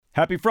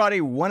Happy Friday,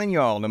 one and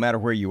y'all, no matter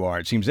where you are.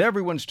 It seems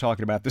everyone's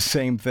talking about the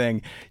same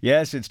thing.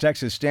 Yes, it's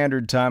Texas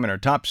Standard Time, and our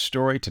top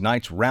story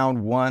tonight's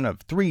round one of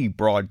 3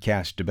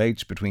 broadcast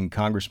debates between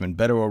Congressman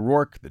Beto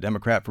O'Rourke, the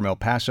Democrat from El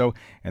Paso,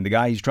 and the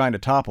guy he's trying to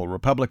topple,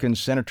 Republican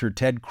Senator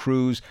Ted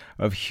Cruz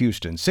of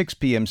Houston. 6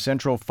 p.m.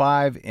 Central,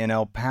 5 in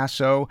El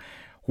Paso.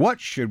 What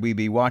should we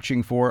be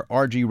watching for?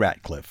 R.G.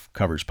 Ratcliffe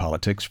covers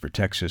politics for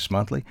Texas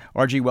Monthly.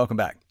 R.G., welcome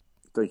back.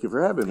 Thank you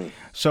for having me.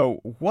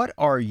 So what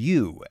are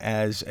you,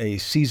 as a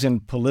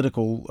seasoned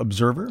political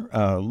observer,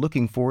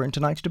 looking for in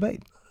tonight's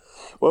debate?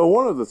 Well,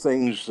 one of the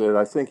things that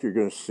I think you're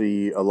going to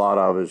see a lot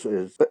of is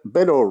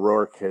Beto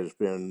O'Rourke has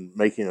been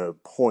making a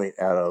point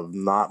out of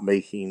not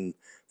making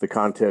the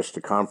contest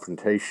a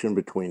confrontation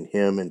between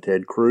him and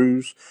Ted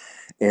Cruz.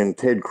 And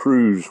Ted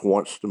Cruz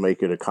wants to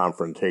make it a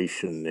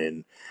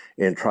confrontation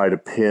and try to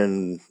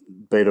pin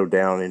Beto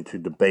down into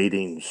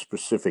debating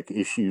specific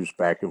issues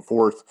back and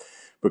forth,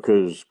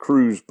 because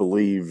Cruz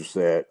believes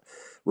that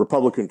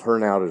Republican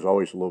turnout is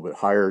always a little bit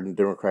higher than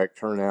Democratic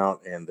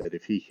turnout, and that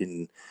if he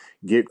can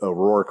get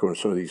O'Rourke on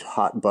some of these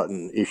hot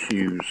button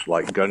issues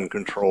like gun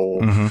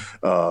control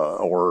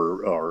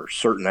or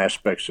certain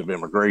aspects of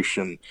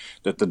immigration,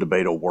 that the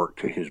debate will work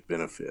to his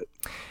benefit.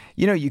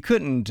 You know, you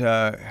couldn't,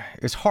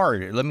 it's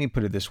hard, let me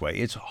put it this way,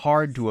 it's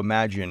hard to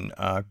imagine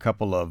a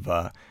couple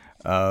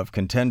of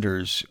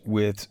contenders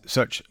with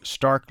such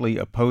starkly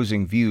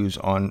opposing views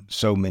on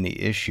so many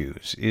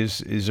issues.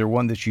 Is there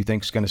one that you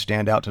think is going to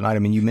stand out tonight? I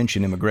mean, you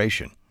mentioned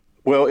immigration.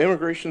 Well,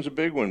 immigration's a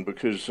big one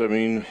because, I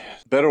mean,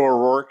 Beto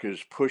O'Rourke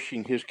is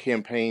pushing his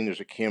campaign as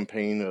a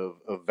campaign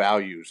of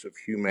values, of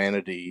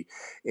humanity.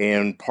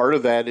 And part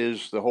of that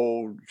is the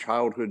whole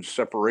childhood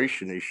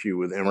separation issue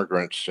with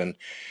immigrants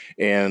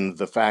and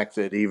the fact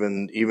that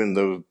even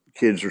though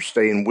kids are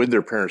staying with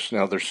their parents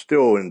now, they're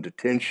still in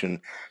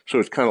detention. So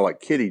it's kind of like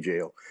kiddie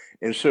jail.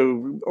 And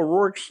so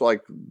O'Rourke's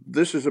like,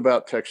 this is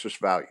about Texas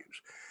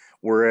values.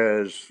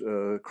 Whereas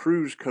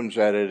Cruz comes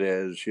at it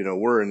as, you know,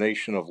 we're a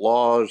nation of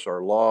laws.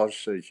 Our laws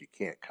says you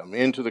can't come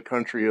into the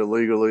country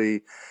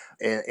illegally.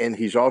 And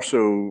he's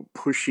also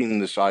pushing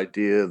this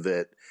idea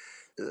that,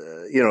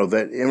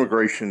 that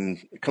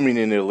immigration coming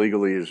in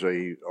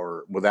illegally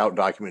or without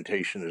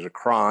documentation is a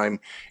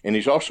crime. And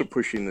he's also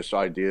pushing this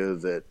idea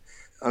that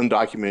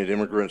undocumented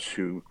immigrants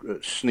who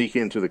sneak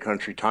into the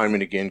country time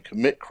and again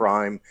commit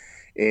crime.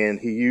 And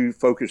he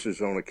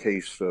focuses on a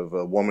case of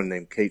a woman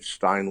named Kate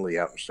Steinle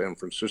out in San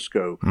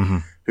Francisco,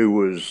 who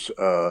was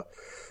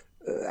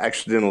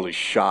accidentally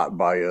shot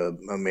by a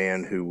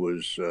man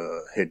who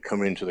had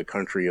come into the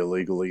country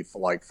illegally for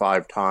like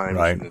 5 times,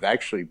 and had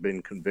actually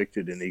been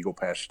convicted in Eagle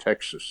Pass,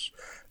 Texas,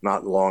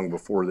 not long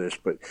before this.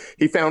 But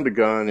he found a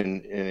gun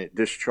and it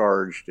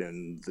discharged,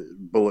 and the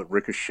bullet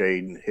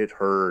ricocheted and hit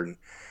her and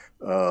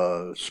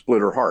split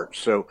her heart.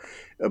 So,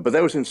 but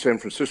that was in San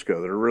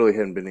Francisco. There really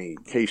hadn't been any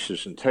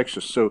cases in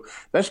Texas. So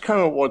that's kind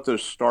of what the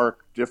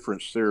stark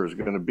difference there is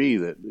going to be,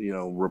 that, you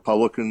know,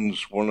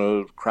 Republicans want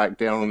to crack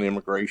down on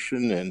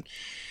immigration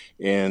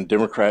and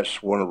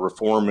Democrats want to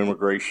reform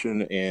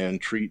immigration and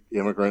treat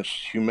immigrants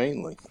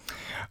humanely.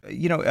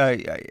 You know,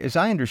 as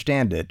I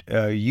understand it,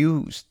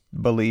 you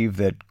believe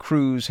that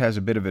Cruz has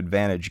a bit of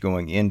advantage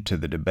going into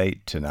the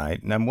debate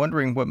tonight. And I'm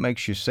wondering what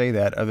makes you say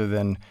that, other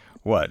than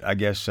what, I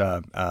guess,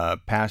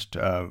 past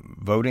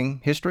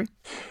voting history?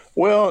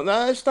 Well,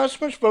 no, it's not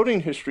so much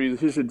voting history.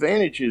 His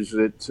advantage is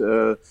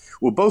that,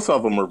 both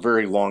of them are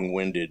very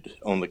long-winded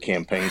on the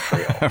campaign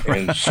trail.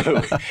 And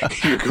so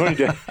you're going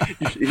to,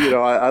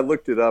 I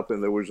looked it up,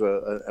 and there was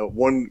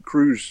one,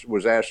 Cruz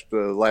was asked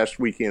last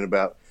weekend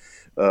about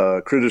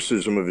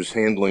criticism of his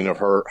handling of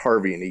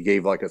Harvey, and he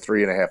gave like a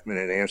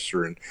 3.5-minute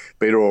answer. And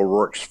Beto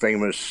O'Rourke's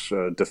famous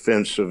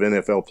defense of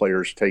NFL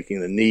players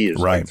taking a knee is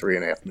like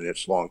 3.5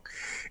 minutes long,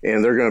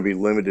 and they're going to be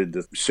limited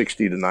to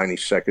 60 to 90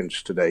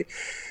 seconds today.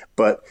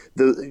 But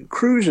the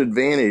Cruz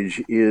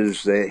advantage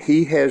is that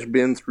he has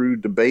been through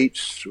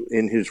debates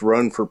in his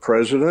run for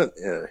president.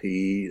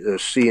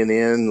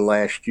 CNN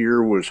last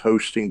year was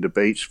hosting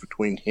debates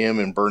between him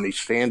and Bernie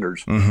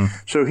Sanders.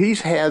 So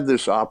he's had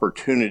this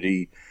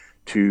opportunity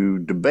to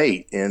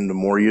debate, and the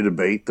more you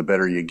debate, the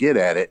better you get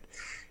at it.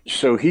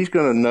 So he's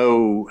going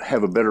to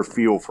have a better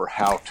feel for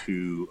how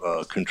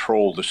to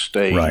control the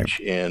stage.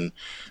 And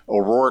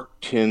O'Rourke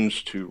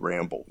tends to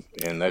ramble,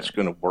 and that's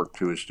going to work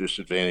to his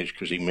disadvantage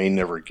because he may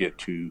never get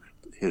to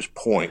his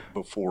point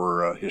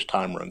before his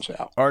time runs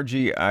out.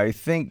 RG, I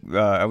think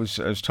I was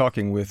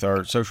talking with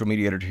our social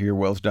media editor here,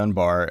 Wells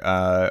Dunbar,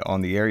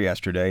 on the air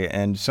yesterday,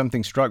 and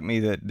something struck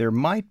me that there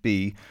might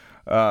be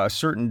a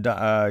certain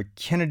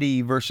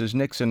Kennedy versus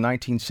Nixon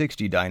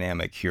 1960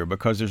 dynamic here,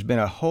 because there's been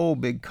a whole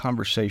big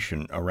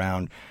conversation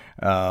around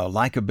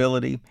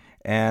likability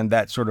and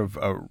that sort of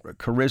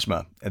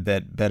charisma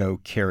that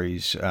Beto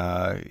carries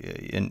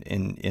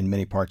in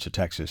many parts of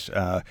Texas.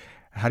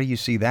 How do you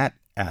see that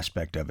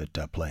aspect of it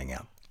playing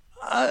out?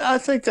 I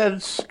think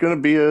that's going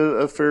to be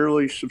a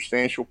fairly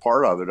substantial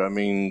part of it. I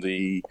mean,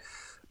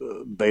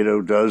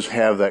 Beto does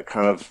have that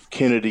kind of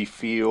Kennedy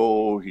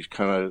feel. He's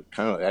kind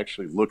of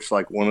actually looks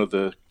like one of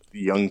the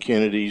young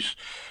Kennedys.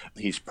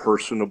 He's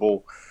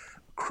personable.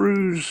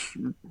 Cruz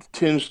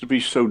tends to be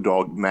so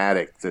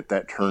dogmatic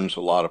that turns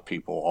a lot of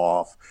people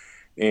off.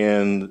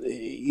 And,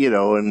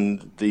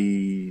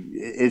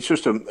 it's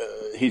just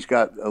he's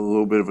got a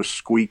little bit of a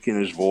squeak in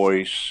his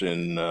voice.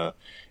 And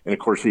of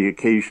course, he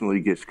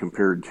occasionally gets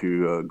compared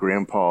to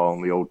Grandpa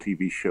on the old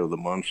TV show, The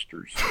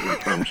Munsters, in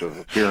terms of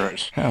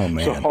appearance. Oh,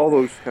 man. So all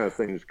those kind of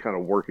things kind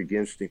of work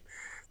against him.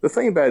 The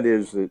thing about it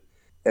is that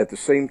at the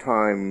same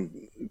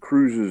time,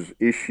 Cruz's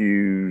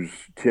issues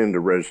tend to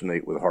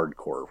resonate with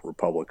hardcore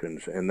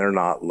Republicans, and they're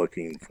not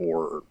looking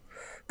for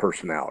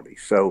personality.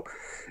 So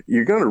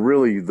you're going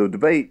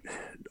to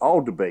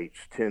all debates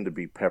tend to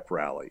be pep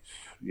rallies,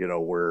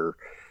 where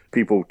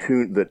people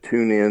that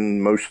tune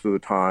in most of the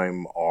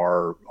time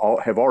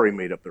have already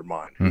made up their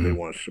mind who they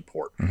want to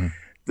support. Mm-hmm.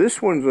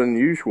 This one's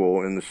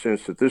unusual in the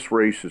sense that this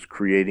race is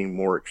creating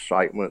more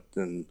excitement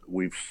than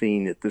we've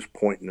seen at this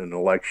point in an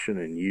election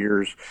in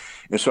years.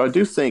 And so I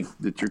do think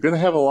that you're going to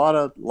have a lot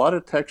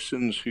of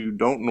Texans who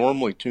don't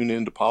normally tune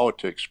into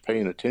politics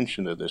paying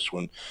attention to this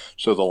one.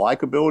 So the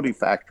likability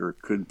factor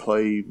could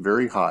play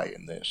very high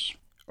in this.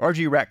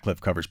 R.G. Ratcliffe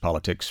covers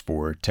politics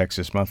for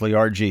Texas Monthly.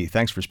 R.G.,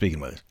 thanks for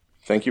speaking with us.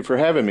 Thank you for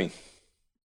having me.